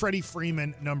 And then Freddie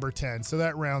Freeman, number 10. So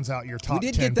that rounds out your top 10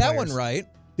 We did get that players. one right.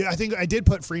 Yeah, I think I did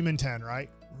put Freeman 10, right?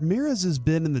 Ramirez has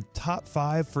been in the top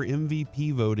 5 for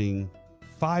MVP voting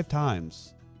 5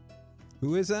 times.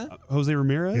 Who is that? Jose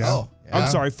Ramirez? Yeah. Oh, I'm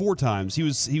sorry, 4 times. He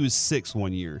was 6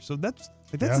 one year. So that's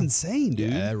insane,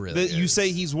 dude. Yeah, it really that you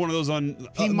say he's one of those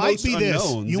He might be this.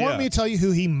 unknowns. You want me to tell you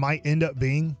who he might end up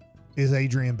being? Is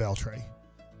Adrian Beltre.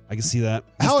 I can see that.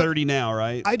 He's 30 now,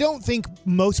 right? I don't think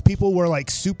most people were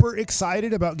like super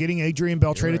excited about getting Adrian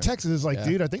Beltre to Texas. It's like,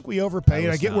 dude, I think we overpaid.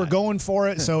 I get we're going for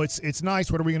it, so it's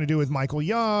nice. What are we going to do with Michael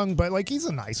Young? But like, he's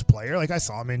a nice player. Like, I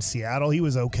saw him in Seattle. He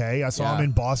was okay. I saw him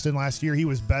in Boston last year. He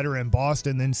was better in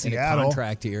Boston than Seattle. In a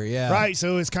contract year, Right.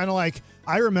 So it's kind of like,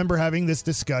 I remember having this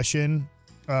discussion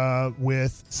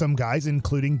with some guys,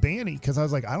 including Banny, because I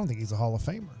was like, I don't think he's a Hall of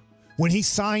Famer. When he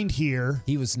signed here,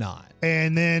 he was not.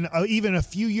 And then even a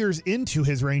few years into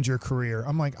his Ranger career,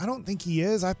 I'm like, I don't think he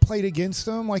is. I played against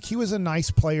him. Like, he was a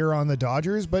nice player on the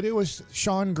Dodgers, but it was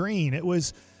Sean Green. It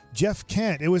was Jeff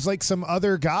Kent. It was like some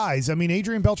other guys. I mean,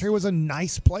 Adrian Beltre was a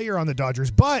nice player on the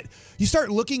Dodgers, but you start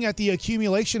looking at the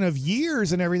accumulation of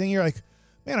years and everything, you're like,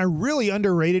 man, I really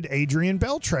underrated Adrian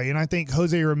Beltre, and I think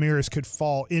Jose Ramirez could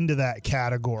fall into that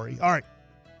category. All right.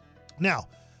 Now,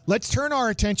 let's turn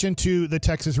our attention to the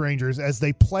Texas Rangers as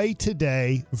they play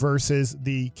today versus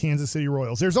the Kansas City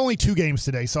Royals. There's only 2 games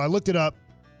today, so I looked it up.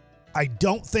 I'm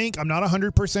not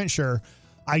 100% sure.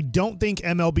 I don't think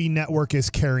MLB Network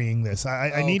is carrying this.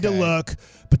 I need to look,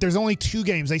 but there's only 2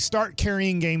 games. They start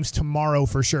carrying games tomorrow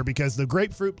for sure, because the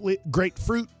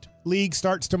Grapefruit League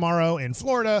starts tomorrow in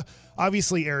Florida.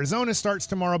 Obviously, Arizona starts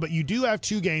tomorrow, but you do have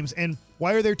 2 games. And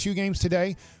why are there 2 games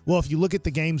today? Well, if you look at the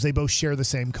games, they both share the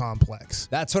same complex.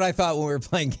 That's what I thought when we were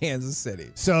playing Kansas City.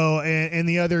 So, in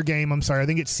the other game, I'm sorry, I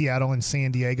think it's Seattle and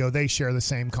San Diego. They share the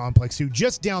same complex too,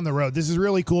 just down the road. This is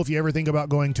really cool if you ever think about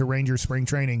going to Rangers spring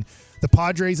training. The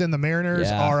Padres and the Mariners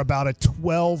are about a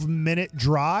 12-minute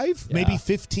drive, maybe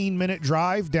 15-minute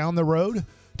drive down the road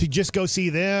to just go see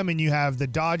them. And you have the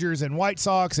Dodgers and White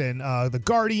Sox and the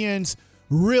Guardians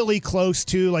really close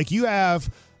to. Like, you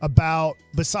have about,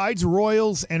 besides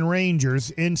Royals and Rangers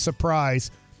in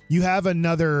Surprise, you have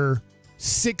another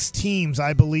 6 teams,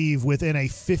 I believe, within a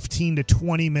 15 to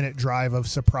 20-minute drive of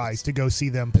Surprise to go see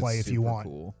them play if you want.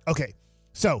 Cool. Okay,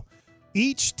 so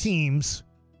each team's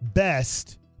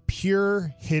best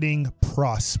pure hitting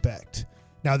prospect.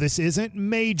 Now, this isn't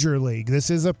Major League. This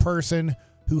is a person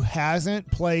who hasn't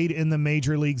played in the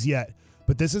major leagues yet.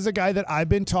 But this is a guy that I've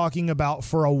been talking about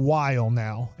for a while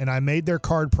now, and I made their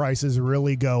card prices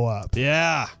really go up.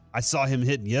 Yeah, I saw him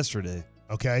hitting yesterday.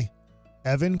 Okay.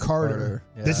 Evan Carter.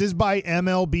 This is by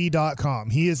MLB.com.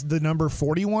 He is the number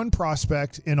 41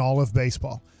 prospect in all of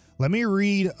baseball. Let me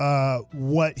read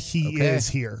what he is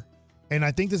here. And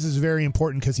I think this is very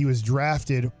important because he was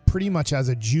drafted pretty much as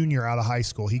a junior out of high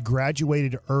school. He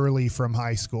graduated early from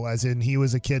high school, as in he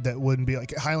was a kid that wouldn't be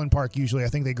like Highland Park. Usually, I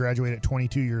think they graduate at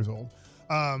 22 years old.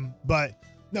 But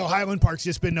No, Highland Park's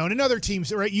just been known. And other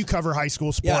teams, right? You cover high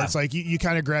school sports. Like you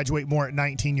kind of graduate more at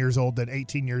 19 years old than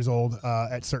 18 years old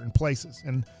at certain places.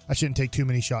 And I shouldn't take too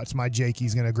many shots. My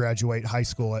Jakey's going to graduate high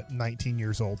school at 19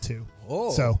 years old too.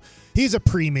 Oh. So he's a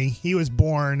preemie. He was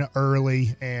born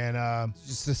early and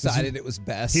just decided it was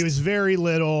best. He was very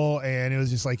little, and it was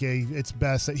just like it's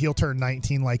best that he'll turn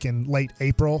 19 like in late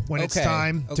April when it's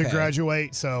time to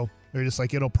graduate. So they're just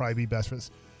like, it'll probably be best for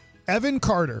this. Evan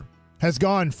Carter has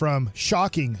gone from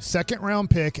shocking second-round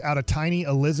pick out of tiny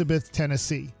Elizabeth,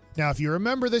 Tennessee. Now, if you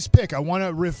remember this pick, I want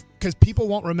to because people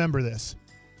won't remember this.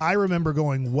 I remember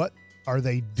going, what are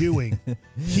they doing?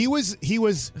 He was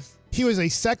a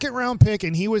second-round pick,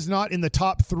 and he was not in the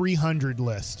top 300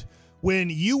 list. When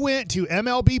you went to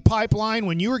MLB Pipeline,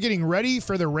 when you were getting ready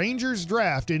for the Rangers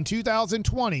draft in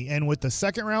 2020, and with the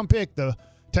second-round pick, the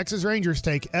Texas Rangers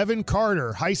take Evan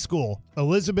Carter, high school,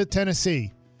 Elizabeth,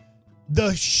 Tennessee.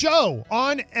 The show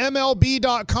on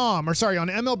MLB.com, on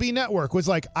MLB Network was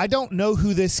like, I don't know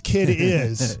who this kid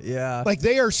is. Yeah. Like,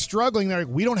 they are struggling. They're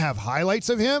like, we don't have highlights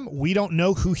of him. We don't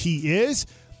know who he is.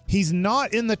 He's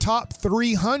not in the top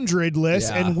 300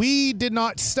 list, and we did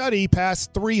not study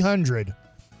past 300.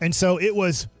 And so it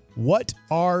was, what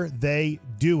are they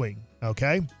doing?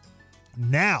 Okay.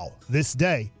 Now, this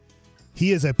day,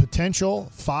 he is a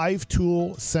potential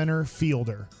 5-tool center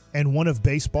fielder and one of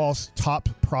baseball's top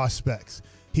prospects.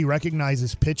 He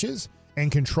recognizes pitches and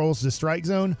controls the strike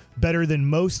zone better than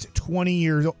most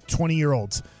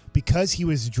 20-year-olds. Because he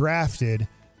was drafted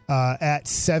at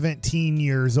 17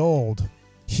 years old,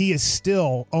 he is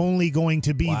still only going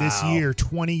to be this year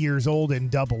 20 years old in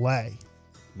Double-A.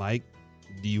 Mike,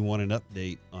 do you want an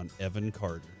update on Evan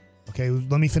Carter? Okay,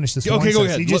 let me finish this. Okay, go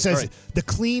ahead. He just says, the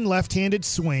clean left-handed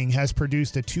swing has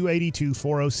produced a 282,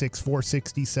 406,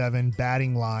 467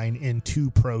 batting line in 2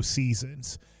 pro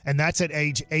seasons. And that's at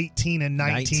age 18 and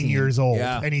 19 years old.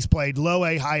 Yeah. And he's played low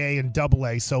A, high A, and double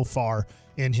A so far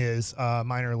in his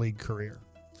minor league career.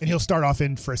 And he'll start off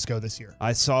in Frisco this year.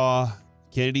 I saw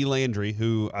Kennedy Landry,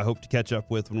 who I hope to catch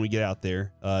up with when we get out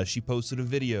there. She posted a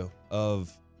video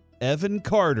of Evan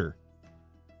Carter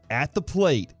at the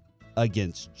plate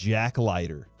against Jack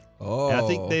Leiter. Oh. And I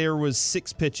think there was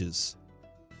 6 pitches.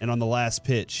 And on the last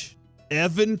pitch,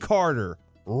 Evan Carter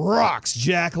rocks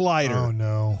Jack Leiter. Oh,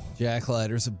 no. Jack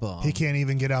Leiter's a bum. He can't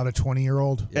even get out a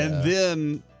 20-year-old. Yeah. And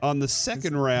then on the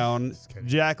second round,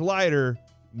 Jack Leiter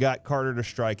got Carter to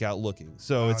strike out looking.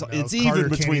 So it's even Carter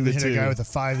between the hit two. a guy with a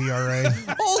 5 ERA.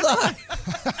 Hold on.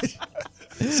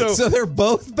 So they're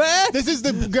both bad? This is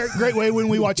the great way when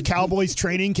we watch Cowboys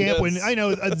training camp. Yes. When I know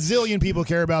a zillion people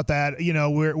care about that. You know,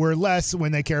 we're less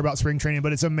when they care about spring training,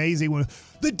 but it's amazing when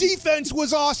the defense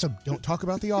was awesome. Don't talk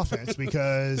about the offense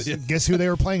because guess who they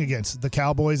were playing against? The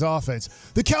Cowboys offense.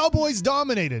 The Cowboys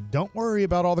dominated. Don't worry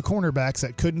about all the cornerbacks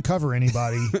that couldn't cover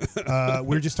anybody.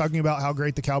 We're just talking about how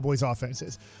great the Cowboys offense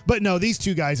is. But no, these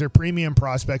two guys are premium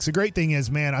prospects. The great thing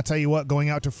is, man, I'll tell you what, going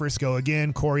out to Frisco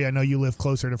again, Corey, I know you live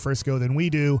closer to Frisco than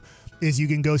we do, is you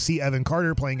can go see Evan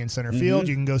Carter playing in center field.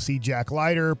 You can go see Jack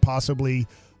Leiter possibly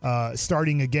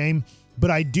starting a game. But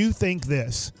I do think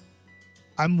this.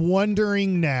 I'm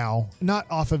wondering now, not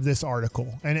off of this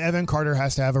article, and Evan Carter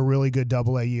has to have a really good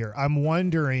Double-A year. I'm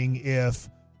wondering if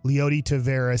Leody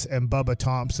Taveras and Bubba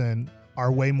Thompson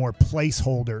are way more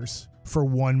placeholders for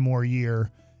one more year,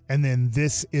 and then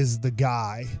this is the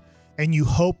guy. And you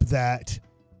hope that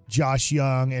Josh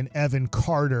Young and Evan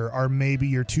Carter are maybe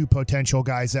your 2 potential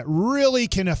guys that really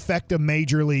can affect a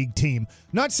major league team.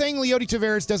 Not saying Leody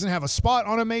Taveras doesn't have a spot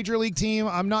on a major league team.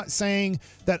 I'm not saying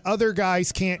that other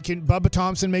guys can't. Bubba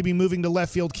Thompson maybe moving to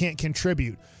left field can't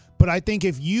contribute. But I think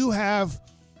if you have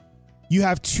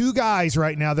 2 guys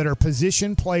right now that are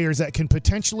position players that can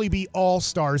potentially be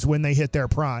all-stars when they hit their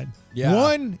prime. Yeah.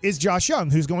 One is Josh Young,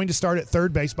 who's going to start at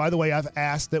third base. By the way, I've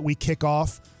asked that we kick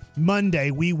off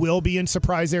Monday. We will be in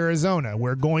Surprise, Arizona.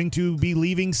 We're going to be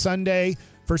leaving Sunday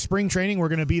for spring training. We're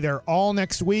going to be there all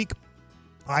next week.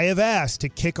 I have asked to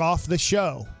kick off the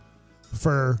show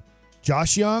for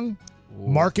Josh Young,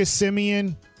 Marcus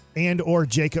Semien, and or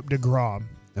Jacob deGrom.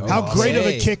 How great of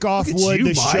a kickoff would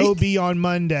the show be on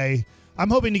Monday? I'm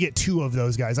hoping to get 2 of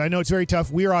those guys. I know it's very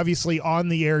tough. We're obviously on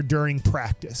the air during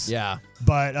practice. Yeah.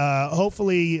 But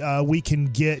hopefully we can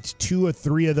get 2 or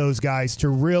 3 of those guys to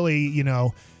really,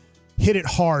 hit it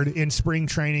hard in spring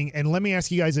training. And let me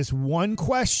ask you guys this one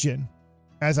question,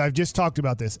 as I've just talked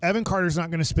about this. Evan Carter's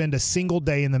not going to spend a single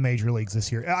day in the major leagues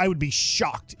this year. I would be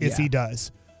shocked if he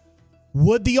does.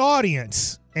 Would the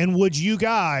audience and would you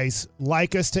guys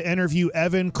like us to interview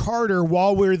Evan Carter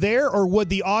while we're there? Or would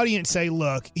the audience say,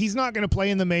 look, he's not going to play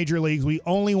in the major leagues. We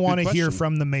only want to hear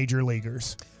from the major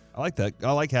leaguers. I like that.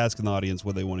 I like asking the audience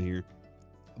what they want to hear.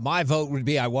 My vote would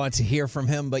be I want to hear from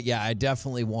him, but yeah, I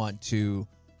definitely want to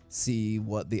see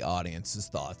what the audience's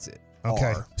thoughts are.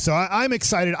 Okay, so I'm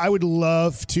excited. I would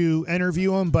love to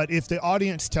interview him, but if the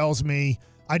audience tells me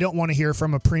I don't want to hear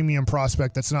from a premium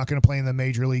prospect that's not going to play in the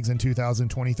major leagues in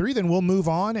 2023, then we'll move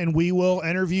on and we will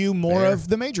interview more of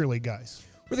the major league guys.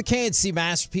 We're the KNC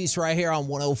Masterpiece right here on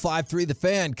 105.3 The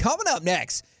Fan. Coming up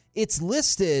next, it's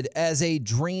listed as a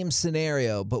dream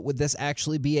scenario, but would this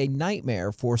actually be a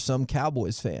nightmare for some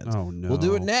Cowboys fans? Oh, no. We'll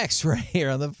do it next right here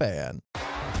on The Fan.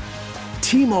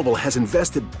 T-Mobile has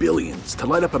invested billions to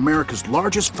light up America's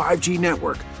largest 5G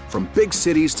network, from big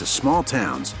cities to small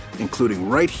towns, including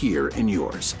right here in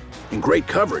yours. And great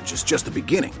coverage is just the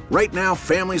beginning. Right now,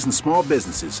 families and small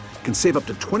businesses can save up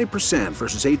to 20%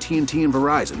 versus AT&T and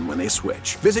Verizon when they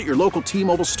switch. Visit your local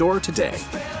T-Mobile store today.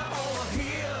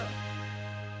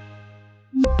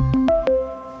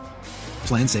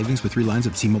 Plan savings with 3 lines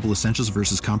of T-Mobile Essentials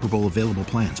versus comparable available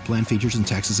plans. Plan features and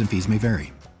taxes and fees may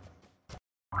vary.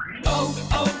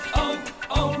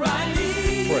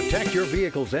 Protect your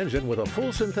vehicle's engine with a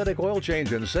full synthetic oil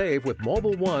change and save with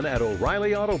Mobil 1 at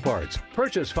O'Reilly Auto Parts.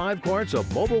 Purchase 5 quarts of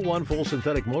Mobil 1 full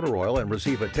synthetic motor oil and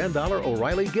receive a $10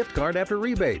 O'Reilly gift card after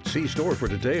rebate. See store for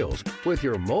details. With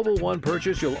your Mobil 1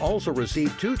 purchase, you'll also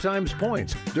receive 2 times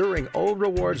points during O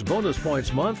Rewards Bonus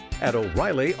Points Month at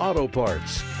O'Reilly Auto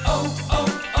Parts.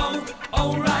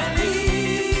 O'Reilly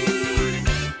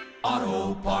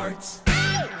Auto Parts.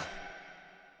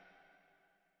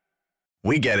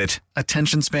 We get it.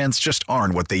 Attention spans just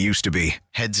aren't what they used to be.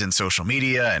 Heads in social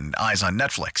media and eyes on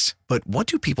Netflix. But what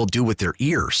do people do with their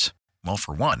ears? Well,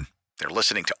 for one, they're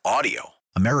listening to audio.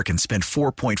 Americans spend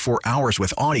 4.4 hours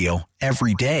with audio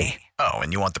every day. Oh,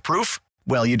 and you want the proof?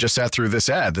 Well, you just sat through this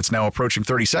ad that's now approaching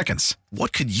 30 seconds.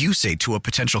 What could you say to a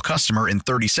potential customer in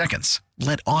 30 seconds?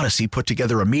 Let Odyssey put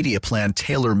together a media plan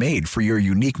tailor-made for your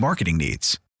unique marketing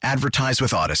needs. Advertise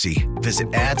with Odyssey.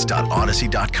 Visit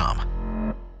ads.odyssey.com.